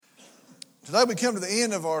Today we come to the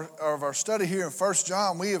end of our study here in 1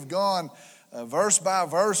 John. We have gone verse by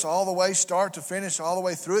verse all the way, start to finish, all the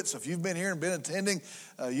way through it. So if you've been here and been attending,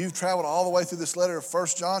 you've traveled all the way through this letter of 1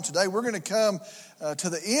 John. Today we're going to come to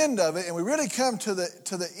the end of it, and we really come to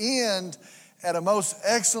the end at a most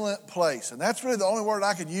excellent place. And that's really the only word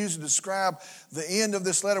I could use to describe the end of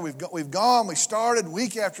this letter. We started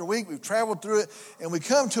week after week, we've traveled through it, and we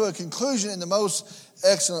come to a conclusion in the most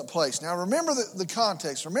excellent place. Now remember the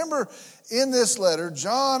context. Remember in this letter,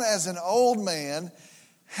 John as an old man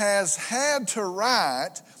has had to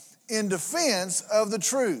write in defense of the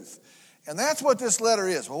truth. And that's what this letter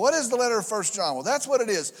is. Well, what is the letter of 1 John? Well, that's what it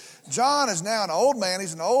is. John is now an old man.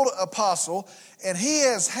 He's an old apostle. And he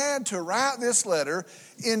has had to write this letter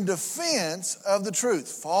in defense of the truth.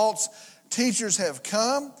 False teachers have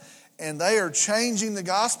come, and they are changing the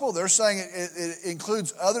gospel. They're saying it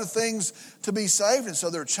includes other things to be saved, and so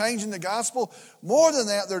they're changing the gospel. More than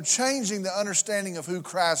that, they're changing the understanding of who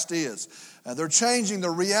Christ is. They're changing the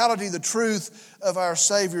reality, the truth of our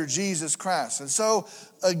Savior, Jesus Christ. And so,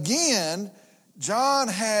 again, John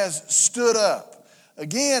has stood up.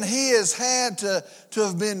 Again, he has had to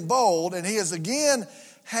have been bold, and he has again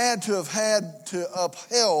had to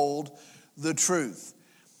upheld the truth.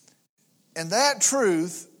 And that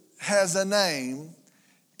truth has a name.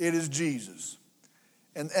 It is Jesus.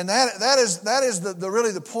 And that is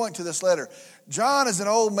really the point to this letter. John is an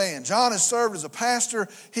old man. John has served as a pastor.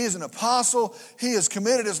 He is an apostle. He has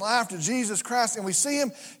committed his life to Jesus Christ. And we see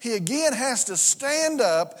him, he again has to stand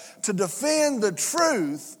up to defend the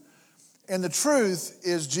truth. And the truth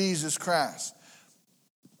is Jesus Christ.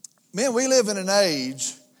 Man, we live in an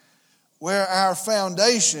age where our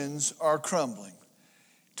foundations are crumbling.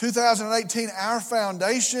 2018, our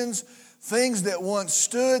foundations, things that once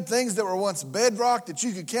stood, things that were once bedrock that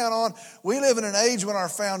you could count on. We live in an age when our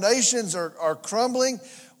foundations are crumbling.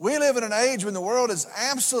 We live in an age when the world is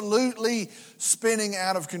absolutely spinning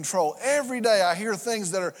out of control. Every day I hear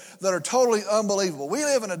things that are totally unbelievable. We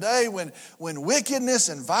live in a day when wickedness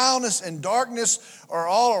and vileness and darkness are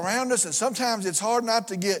all around us, and sometimes it's hard not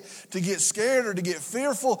to get scared or to get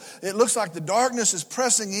fearful. It looks like the darkness is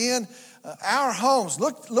pressing in. Our homes,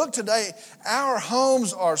 look today, our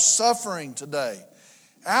homes are suffering today.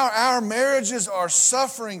 Our marriages are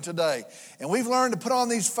suffering today. And we've learned to put on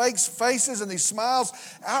these fake faces and these smiles.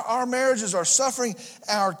 Our marriages are suffering.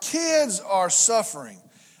 Our kids are suffering.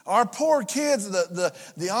 Our poor kids,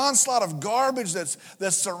 the onslaught of garbage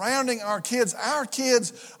that's surrounding our kids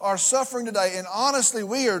are suffering today. And honestly,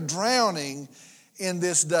 we are drowning in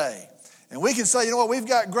this day. And we can say, you know what, we've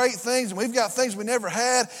got great things and we've got things we never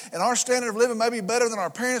had, and our standard of living may be better than our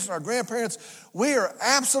parents and our grandparents. We are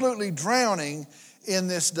absolutely drowning in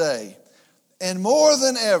this day. And more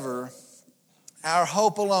than ever, our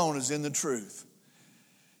hope alone is in the truth.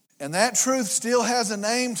 And that truth still has a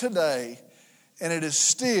name today, and it is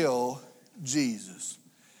still Jesus.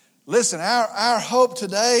 Listen, our hope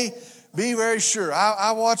today, be very sure.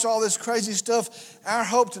 I watch all this crazy stuff. Our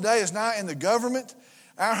hope today is not in the government.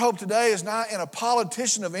 Our hope today is not in a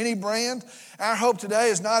politician of any brand. Our hope today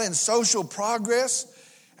is not in social progress.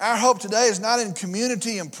 Our hope today is not in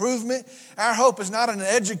community improvement. Our hope is not in an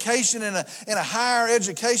education, in a higher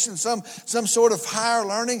education, some sort of higher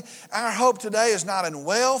learning. Our hope today is not in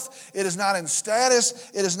wealth. It is not in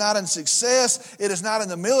status. It is not in success. It is not in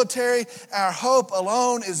the military. Our hope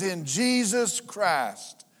alone is in Jesus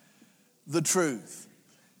Christ, the truth.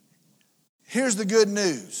 Here's the good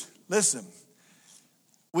news. Listen.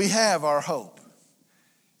 We have our hope,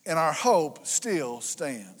 and our hope still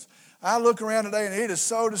stands. I look around today, and it is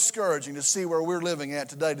so discouraging to see where we're living at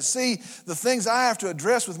today, to see the things I have to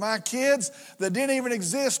address with my kids that didn't even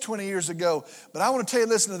exist 20 years ago. But I want to tell you,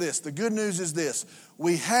 listen to this. The good news is this.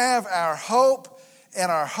 We have our hope, and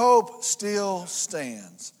our hope still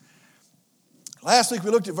stands. Last week we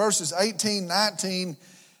looked at verses 18, 19,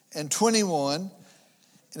 and 21.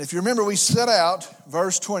 And if you remember, we set out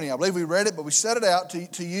verse 20. I believe we read it, but we set it out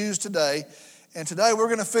to use today. And today we're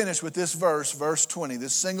going to finish with this verse 20,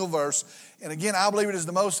 this single verse. And again, I believe it is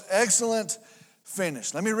the most excellent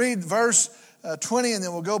finish. Let me read verse 20, and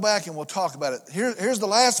then we'll go back and we'll talk about it. Here's the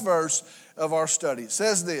last verse of our study. It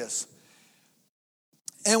says this: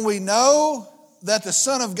 "And we know that the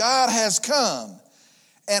Son of God has come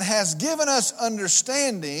and has given us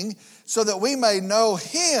understanding so that we may know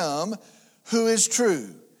Him who is true.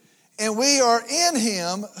 And we are in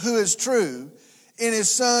Him who is true, in His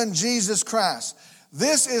Son, Jesus Christ.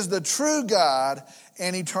 This is the true God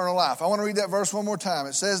and eternal life." I want to read that verse one more time.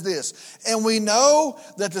 It says this: "And we know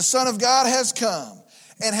that the Son of God has come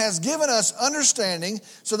and has given us understanding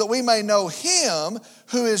so that we may know him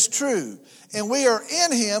who is true. And we are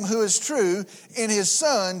in him who is true, in his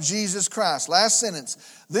Son, Jesus Christ. Last sentence.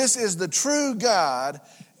 This is the true God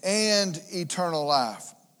and eternal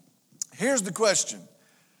life. Here's the question.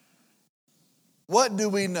 What do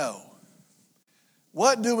we know?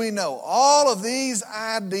 What do we know? All of these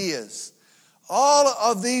ideas, all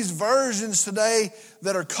of these versions today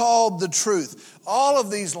that are called the truth, all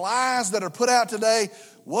of these lies that are put out today,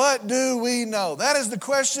 what do we know? That is the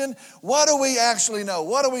question. What do we actually know?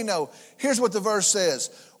 What do we know? Here's what the verse says.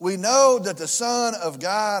 We know that the Son of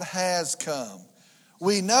God has come.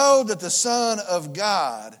 We know that the Son of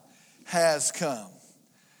God has come.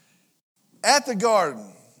 At the garden,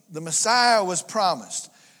 the Messiah was promised.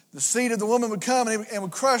 The seed of the woman would come and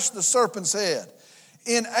would crush the serpent's head.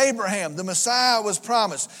 In Abraham, the Messiah was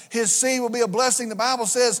promised. His seed will be a blessing, the Bible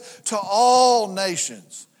says, to all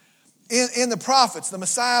nations. In the prophets, the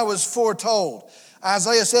Messiah was foretold.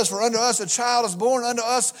 Isaiah says, for unto us a child is born, unto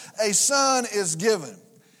us a son is given.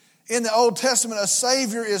 In the Old Testament, a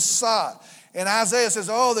Savior is sought. And Isaiah says,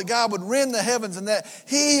 that God would rend the heavens and that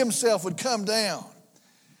he himself would come down.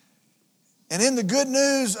 And in the good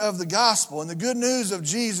news of the gospel and the good news of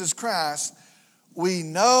Jesus Christ, we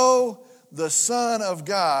know the Son of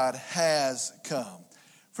God has come.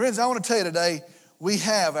 Friends, I want to tell you today, we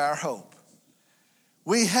have our hope.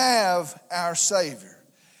 We have our Savior.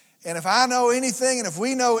 And if I know anything, and if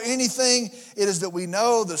we know anything, it is that we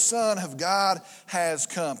know the Son of God has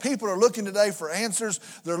come. People are looking today for answers.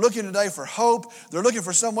 They're looking today for hope. They're looking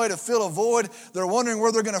for some way to fill a void. They're wondering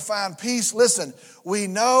where they're going to find peace. Listen, we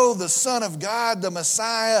know the Son of God, the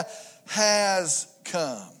Messiah, has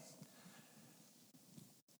come.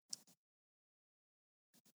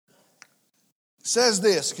 It says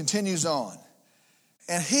this, continues on.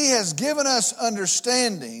 And he has given us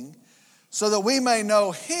understanding so that we may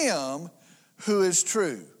know him who is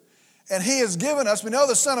true. And he has given us, we know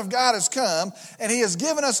the Son of God has come, and he has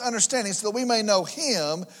given us understanding so that we may know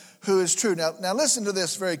him who is true. Now listen to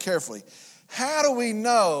this very carefully. How do we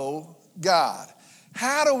know God?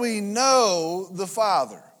 How do we know the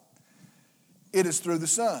Father? It is through the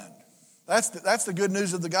Son. That's the good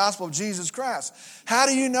news of the gospel of Jesus Christ. How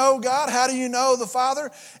do you know God? How do you know the Father?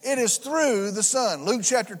 It is through the Son. Luke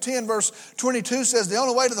chapter 10 verse 22 says the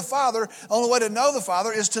only way to the Father, the only way to know the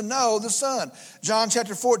Father is to know the Son. John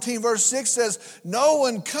chapter 14 verse 6 says no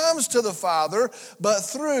one comes to the Father but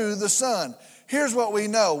through the Son. Here's what we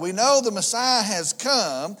know. We know the Messiah has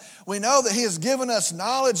come. We know that he has given us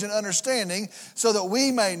knowledge and understanding so that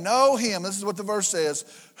we may know him. This is what the verse says,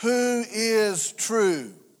 who is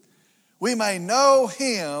true. We may know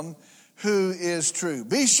him who is true.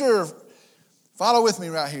 Be sure, follow with me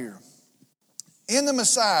right here. In the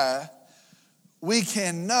Messiah, we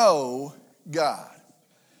can know God.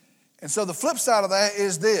 And so the flip side of that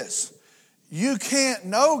is this. You can't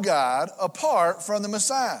know God apart from the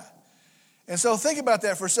Messiah. And so think about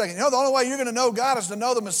that for a second. The only way you're going to know God is to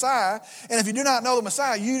know the Messiah. And if you do not know the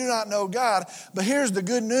Messiah, you do not know God. But here's the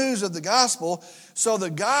good news of the gospel. So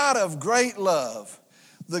the God of great love,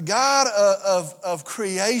 the God of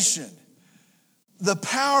creation, the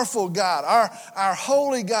powerful God, our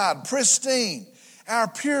holy God, pristine, our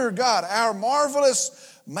pure God, our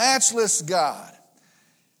marvelous, matchless God.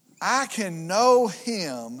 I can know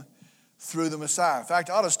him through the Messiah. In fact,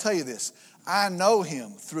 I'll just tell you this. I know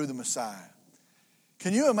him through the Messiah.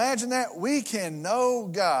 Can you imagine that? We can know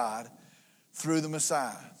God through the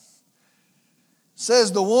Messiah. It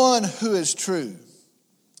says the one who is true.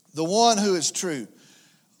 The one who is true.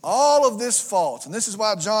 All of this false, and this is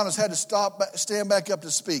why John has had to stand back up to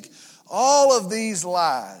speak. All of these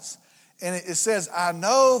lies. And it says, I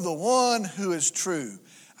know the one who is true.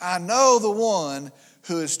 I know the one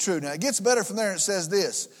who is true. Now it gets better from there. It says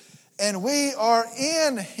this, and we are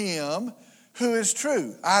in him who is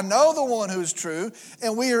true. I know the one who is true,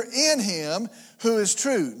 and we are in him who is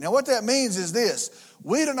true. Now what that means is this.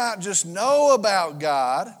 We do not just know about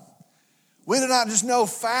God. We do not just know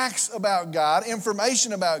facts about God,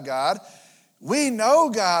 information about God. We know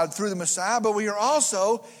God through the Messiah, but we are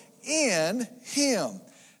also in him.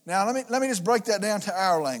 Now let me just break that down to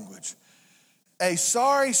our language. A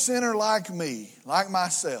sorry sinner like me, like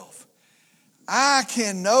myself, I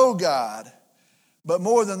can know God, but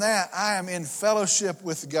more than that, I am in fellowship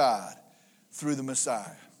with God through the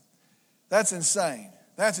Messiah. That's insane.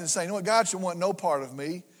 That's insane. You know what? God should want no part of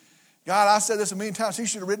me. God, I said this a million times, he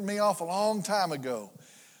should have written me off a long time ago.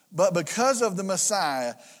 But because of the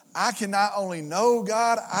Messiah, I can not only know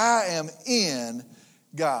God, I am in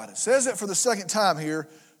God. It says it for the second time here,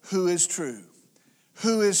 who is true.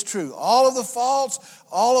 who is true. All of the faults,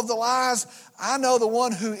 all of the lies, I know the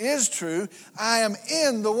one who is true. I am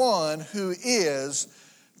in the one who is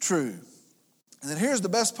true. And then here's the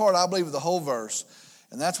best part, I believe, of the whole verse.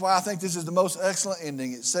 And that's why I think this is the most excellent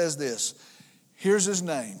ending. It says this. Here's his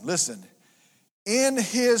name. Listen. In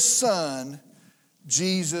his Son,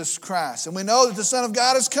 Jesus Christ. And we know that the Son of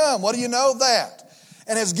God has come. What do you know? That.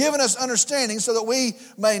 And has given us understanding so that we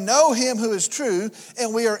may know him who is true,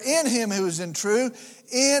 and we are in him who is in true,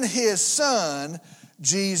 in his Son,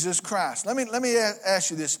 Jesus Christ. Let me ask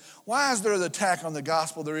you this. Why is there the attack on the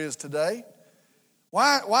gospel there is today?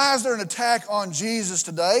 Why is there an attack on Jesus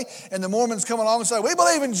today? And the Mormons come along and say, we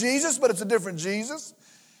believe in Jesus, but it's a different Jesus.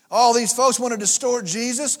 All these folks want to distort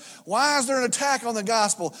Jesus. Why is there an attack on the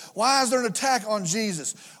gospel? Why is there an attack on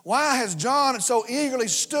Jesus? Why has John so eagerly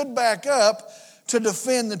stood back up to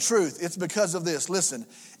defend the truth? It's because of this. Listen,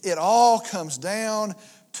 it all comes down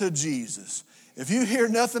to Jesus. If you hear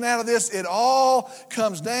nothing out of this, it all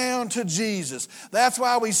comes down to Jesus. That's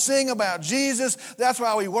why we sing about Jesus. That's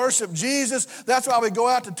why we worship Jesus. That's why we go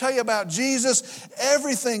out to tell you about Jesus.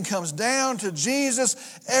 Everything comes down to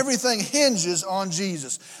Jesus. Everything hinges on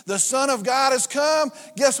Jesus. The Son of God has come.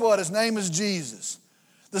 Guess what? His name is Jesus.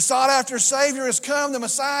 The sought-after Savior has come, the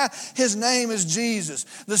Messiah, his name is Jesus.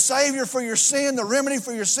 The Savior for your sin, the remedy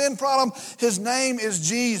for your sin problem, his name is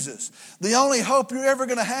Jesus. The only hope you're ever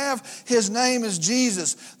going to have, his name is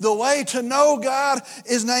Jesus. The way to know God,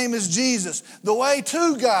 his name is Jesus. The way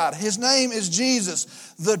to God, his name is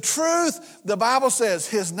Jesus. The truth, the Bible says,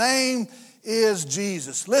 his name is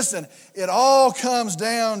Jesus. Listen, it all comes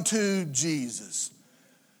down to Jesus.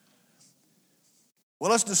 Well,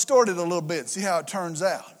 let's distort it a little bit and see how it turns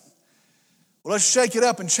out. Well, let's shake it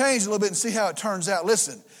up and change it a little bit and see how it turns out.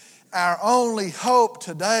 Listen, our only hope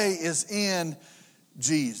today is in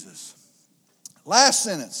Jesus. Last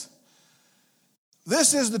sentence.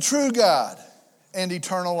 This is the true God and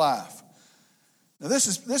eternal life. Now, this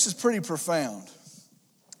is pretty profound.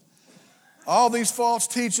 All these false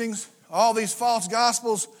teachings, all these false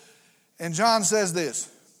gospels, and John says this.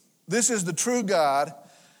 This is the true God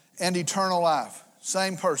and eternal life.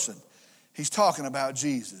 Same person. He's talking about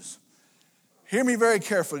Jesus. Hear me very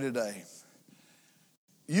carefully today.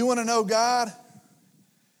 You want to know God?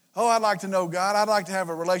 Oh, I'd like to know God. I'd like to have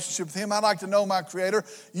a relationship with him. I'd like to know my Creator.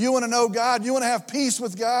 You want to know God? You want to have peace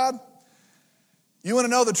with God? You want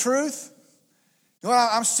to know the truth? You know what?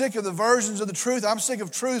 I'm sick of the versions of the truth. I'm sick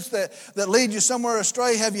of truths that lead you somewhere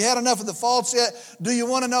astray. Have you had enough of the false yet? Do you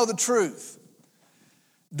want to know the truth?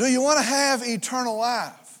 Do you want to have eternal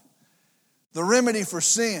life? The remedy for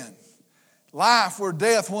sin. Life where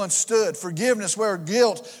death once stood. Forgiveness where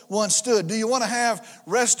guilt once stood. Do you want to have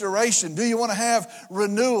restoration? Do you want to have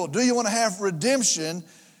renewal? Do you want to have redemption?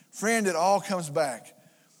 Friend, it all comes back.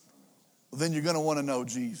 Well, then you're going to want to know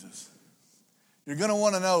Jesus. You're going to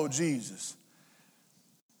want to know Jesus.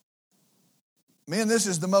 Man, this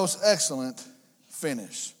is the most excellent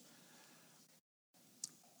finish.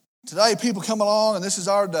 Today people come along, and this is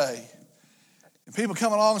our day. And people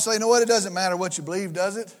come along and say, you know what, it doesn't matter what you believe,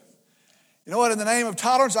 does it? You know what, in the name of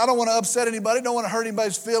tolerance, I don't want to upset anybody, don't want to hurt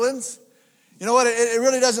anybody's feelings. You know what, it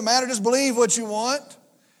really doesn't matter, just believe what you want.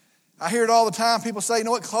 I hear it all the time, people say, you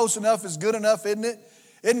know what, close enough is good enough, isn't it?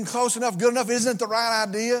 Isn't close enough good enough? Isn't it the right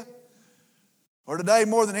idea? Or today,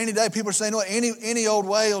 more than any day, people are saying, you know what, any old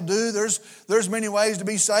way will do. There's many ways to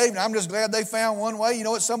be saved, and I'm just glad they found one way. You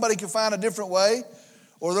know what, somebody can find a different way.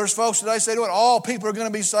 Or there's folks today say, you know what, all people are going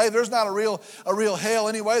to be saved. There's not a real hell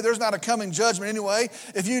anyway. There's not a coming judgment anyway.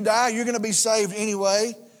 If you die, you're going to be saved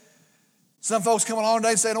anyway. Some folks come along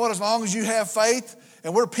today and say, you know what, as long as you have faith,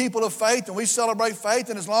 and we're people of faith, and we celebrate faith,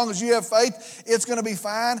 and as long as you have faith, it's going to be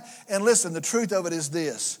fine. And listen, the truth of it is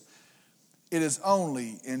this. It is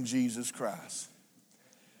only in Jesus Christ.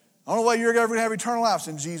 The only way you're ever going to have eternal life is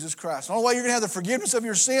in Jesus Christ. The only way you're going to have the forgiveness of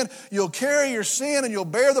your sin, you'll carry your sin and you'll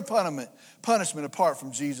bear the punishment apart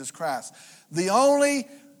from Jesus Christ. The only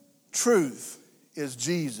truth is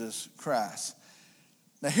Jesus Christ.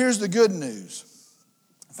 Now here's the good news.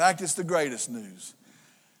 In fact, it's the greatest news.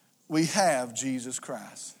 We have Jesus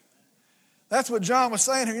Christ. That's what John was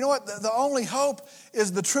saying here. You know what? The only hope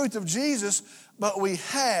is the truth of Jesus, but we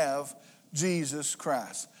have Jesus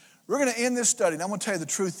Christ. We're going to end this study, and I'm going to tell you the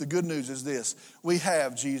truth. The good news is this. We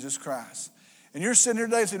have Jesus Christ. And you're sitting here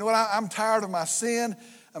today saying, you know what, I'm tired of my sin.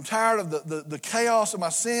 I'm tired of the chaos of my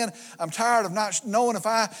sin. I'm tired of not knowing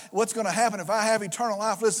what's going to happen if I have eternal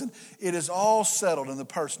life. Listen, it is all settled in the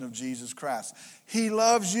person of Jesus Christ. He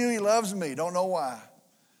loves you. He loves me. Don't know why.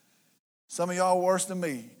 Some of y'all worse than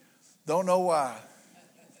me. Don't know why.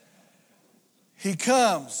 He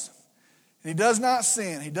comes And he does not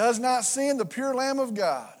sin. He does not sin, the pure Lamb of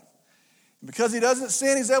God. And because he doesn't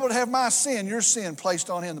sin, he's able to have my sin, your sin, placed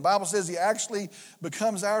on him. The Bible says he actually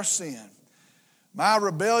becomes our sin. My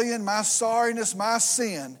rebellion, my sorriness, my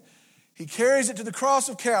sin, he carries it to the cross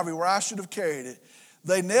of Calvary where I should have carried it.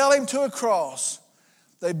 They nail him to a cross.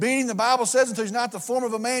 They beat him, the Bible says, until he's not the form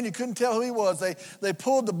of a man. You couldn't tell who he was. They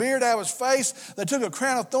pulled the beard out of his face. They took a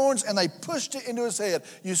crown of thorns and they pushed it into his head.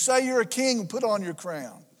 You say you're a king, put on your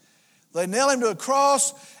crown. They nail him to a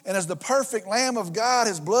cross, and as the perfect Lamb of God,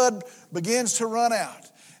 his blood begins to run out.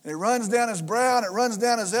 And it runs down his brow, and it runs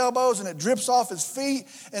down his elbows, and it drips off his feet,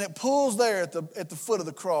 and it pools there at the foot of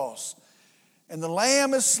the cross. And the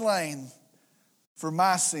Lamb is slain for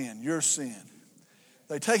my sin, your sin.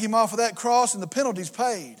 They take him off of that cross and the penalty's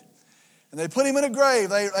paid. And they put him in a grave.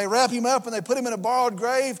 They wrap him up and they put him in a borrowed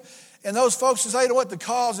grave. And those folks say, you know what, the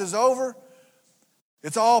cause is over.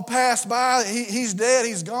 It's all passed by. He's dead,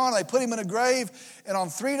 he's gone. They put him in a grave. And on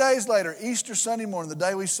 3 days later, Easter Sunday morning, the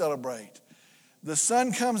day we celebrate, the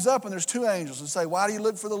sun comes up and there's two angels and say, why do you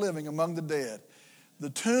look for the living among the dead? The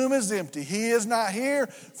tomb is empty. He is not here,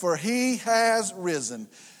 for he has risen.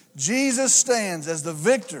 Jesus stands as the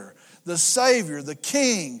victor, the Savior, the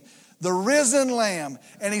King, the risen Lamb.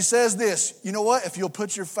 And he says this, you know what? If you'll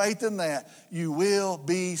put your faith in that, you will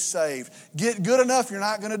be saved. Get good enough, you're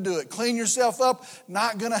not going to do it. Clean yourself up,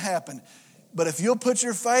 not going to happen. But if you'll put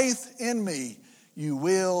your faith in me, you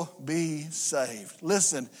will be saved.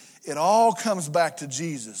 Listen, it all comes back to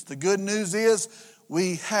Jesus. The good news is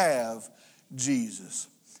we have Jesus.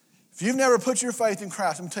 If you've never put your faith in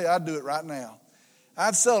Christ, I'm going to tell you, I'd do it right now.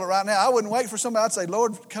 I'd settle it right now. I wouldn't wait for somebody. I'd say,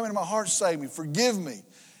 Lord, come into my heart, save me, forgive me.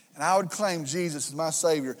 And I would claim Jesus as my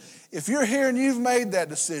Savior. If you're here and you've made that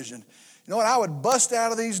decision, you know what? I would bust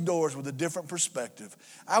out of these doors with a different perspective.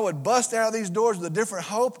 I would bust out of these doors with a different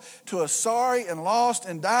hope to a sorry and lost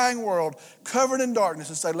and dying world covered in darkness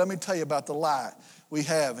and say, let me tell you about the light we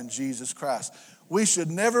have in Jesus Christ. We should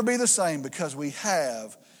never be the same because we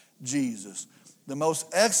have Jesus. The most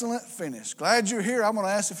excellent finish. Glad you're here. I'm going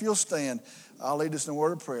to ask if you'll stand. I'll lead us in a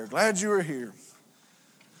word of prayer. Glad you are here.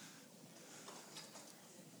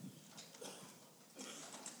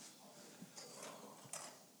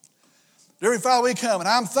 Dear Father, we come, and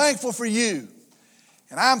I'm thankful for you.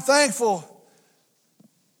 And I'm thankful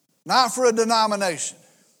not for a denomination.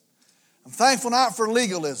 I'm thankful not for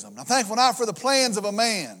legalism. I'm thankful not for the plans of a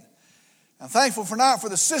man. I'm thankful not for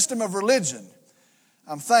the system of religion.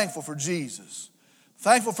 I'm thankful for Jesus.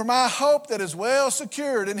 Thankful for my hope that is well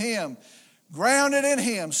secured in Him, grounded in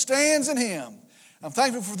Him, stands in Him. I'm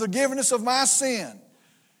thankful for the forgiveness of my sin.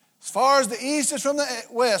 As far as the east is from the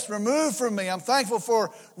west, removed from me. I'm thankful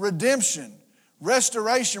for redemption,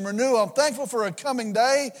 restoration, renewal. I'm thankful for a coming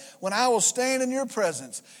day when I will stand in your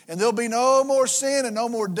presence. And there'll be no more sin and no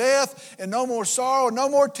more death and no more sorrow, no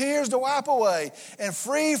more tears to wipe away. And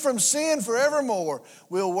free from sin forevermore,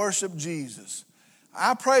 we'll worship Jesus.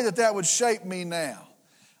 I pray that would shape me now.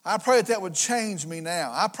 I pray that would change me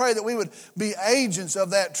now. I pray that we would be agents of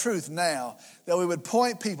that truth now, that we would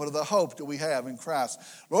point people to the hope that we have in Christ.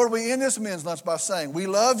 Lord, we end this men's lunch by saying, we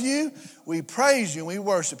love you, we praise you, and we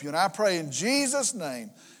worship you. And I pray in Jesus' name,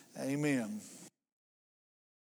 amen.